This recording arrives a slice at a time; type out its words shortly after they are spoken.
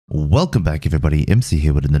Welcome back everybody, MC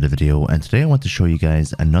here with another video, and today I want to show you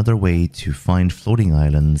guys another way to find floating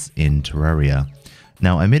islands in Terraria.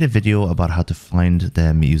 Now, I made a video about how to find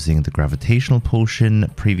them using the gravitational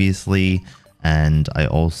potion previously, and I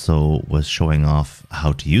also was showing off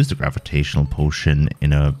how to use the gravitational potion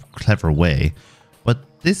in a clever way, but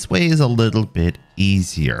this way is a little bit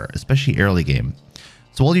easier, especially early game.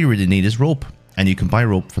 So all you really need is rope. And you can buy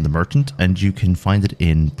rope from the merchant, and you can find it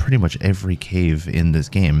in pretty much every cave in this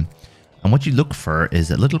game. And what you look for is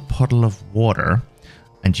a little puddle of water,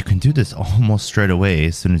 and you can do this almost straight away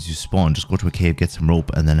as soon as you spawn. Just go to a cave, get some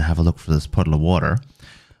rope, and then have a look for this puddle of water.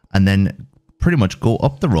 And then pretty much go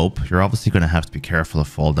up the rope. You're obviously going to have to be careful of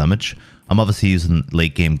fall damage. I'm obviously using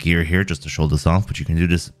late game gear here just to show this off, but you can do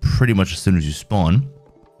this pretty much as soon as you spawn.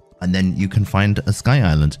 And then you can find a sky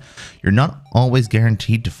island. You're not always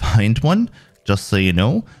guaranteed to find one, just so you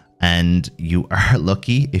know, and you are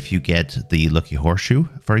lucky if you get the lucky horseshoe,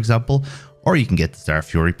 for example, or you can get the Star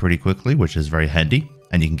Fury pretty quickly, which is very handy,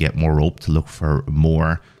 and you can get more rope to look for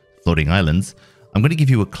more floating islands. I'm going to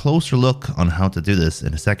give you a closer look on how to do this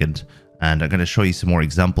in a second, and I'm going to show you some more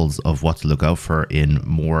examples of what to look out for in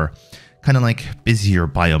more kind of like busier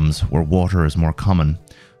biomes where water is more common.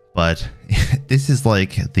 But this is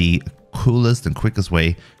like the coolest and quickest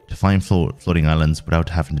way to find floating islands without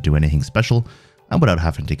having to do anything special and without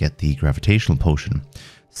having to get the gravitational potion.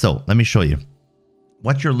 So let me show you.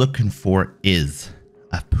 What you're looking for is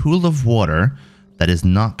a pool of water that is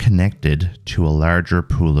not connected to a larger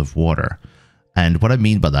pool of water. And what I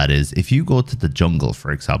mean by that is if you go to the jungle,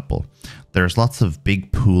 for example, there's lots of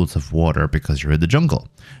big pools of water because you're in the jungle.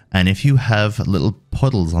 And if you have little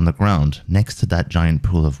puddles on the ground next to that giant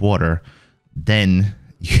pool of water, then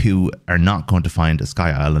you are not going to find a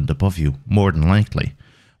sky island above you, more than likely.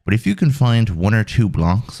 But if you can find one or two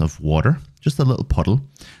blocks of water, just a little puddle,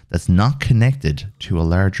 that's not connected to a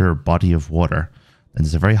larger body of water, then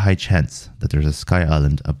there's a very high chance that there's a sky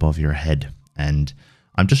island above your head. And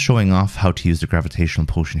I'm just showing off how to use the gravitational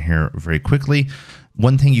potion here very quickly.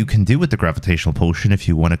 One thing you can do with the gravitational potion, if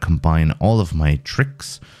you want to combine all of my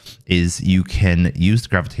tricks, is you can use the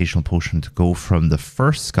gravitational potion to go from the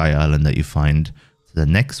first sky island that you find to the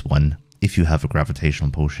next one, if you have a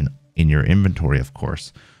gravitational potion in your inventory, of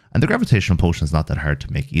course. And the gravitational potion is not that hard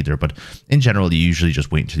to make either, but in general, you usually just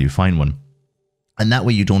wait until you find one. And that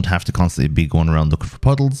way you don't have to constantly be going around looking for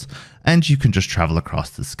puddles, and you can just travel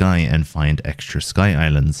across the sky and find extra sky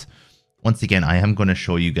islands. Once again, I am going to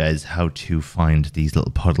show you guys how to find these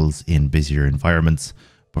little puddles in busier environments.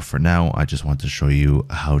 But for now, I just want to show you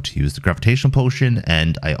how to use the gravitational potion,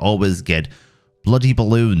 and I always get bloody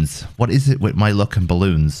balloons. What is it with my luck and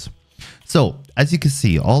balloons? So, as you can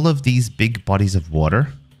see, all of these big bodies of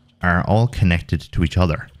water are all connected to each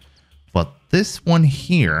other. But this one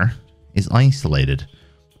here is isolated,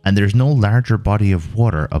 and there's no larger body of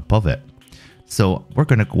water above it. So we're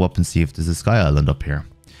going to go up and see if there's a sky island up here.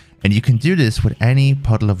 And you can do this with any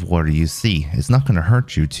puddle of water you see. It's not going to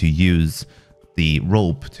hurt you to use the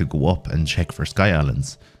rope to go up and check for sky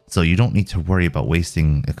islands. So you don't need to worry about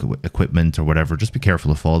wasting equipment or whatever. Just be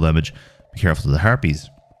careful of fall damage. Be careful of the harpies.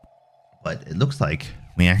 But it looks like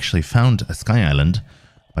we actually found a sky island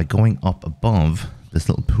by going up above this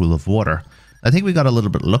little pool of water. I think we got a little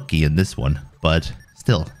bit lucky in this one, but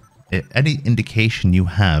still, any indication you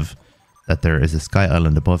have that there is a sky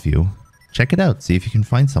island above you, check it out. See if you can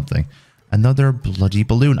find something. Another bloody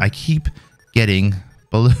balloon. I keep getting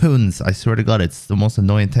balloons. I swear to God, it's the most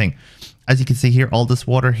annoying thing. As you can see here, all this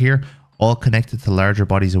water here, all connected to larger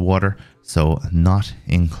bodies of water, so not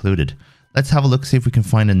included. Let's have a look, see if we can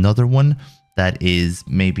find another one that is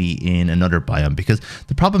maybe in another biome, because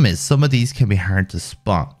the problem is some of these can be hard to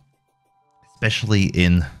spot, especially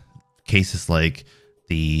in cases like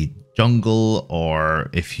the jungle, or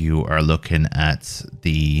if you are looking at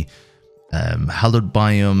the hallowed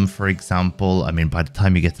biome, for example. I mean, by the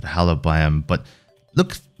time you get to the hallowed biome, but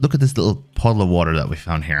look at this little puddle of water that we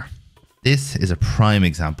found here. This is a prime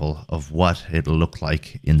example of what it'll look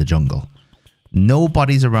like in the jungle. No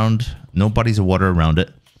bodies around, no bodies of water around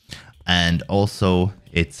it. And also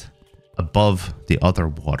it's above the other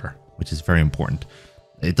water, which is very important.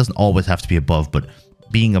 It doesn't always have to be above, but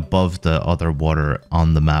being above the other water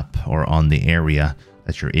on the map or on the area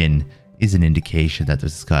that you're in is an indication that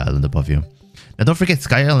there's a sky island above you. Now, don't forget,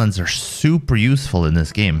 sky islands are super useful in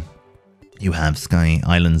this game. You have sky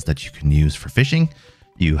islands that you can use for fishing.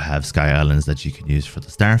 You have sky islands that you can use for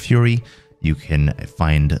the Star Fury. You can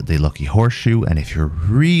find the lucky horseshoe, and if you're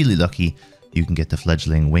really lucky, you can get the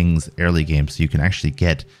fledgling wings early game, so you can actually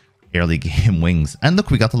get early game wings. And look,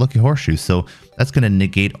 we got the lucky horseshoe, so that's going to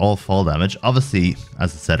negate all fall damage. Obviously,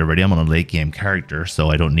 as I said already, I'm on a late game character, so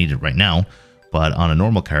I don't need it right now. But on a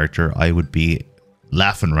normal character, I would be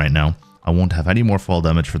laughing right now. I won't have any more fall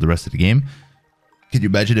damage for the rest of the game. Can you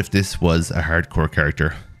imagine if this was a hardcore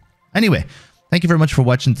character? Anyway, thank you very much for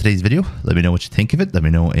watching today's video. Let me know what you think of it. Let me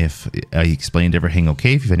know if I explained everything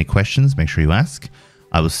okay. If you have any questions, make sure you ask.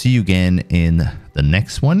 I will see you again in the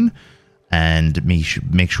next one. And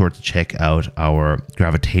make sure to check out our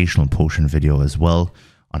gravitational potion video as well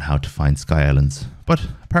on how to find Sky Islands. But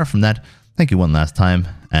apart from that, thank you one last time,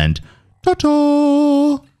 and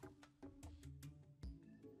ta-ta!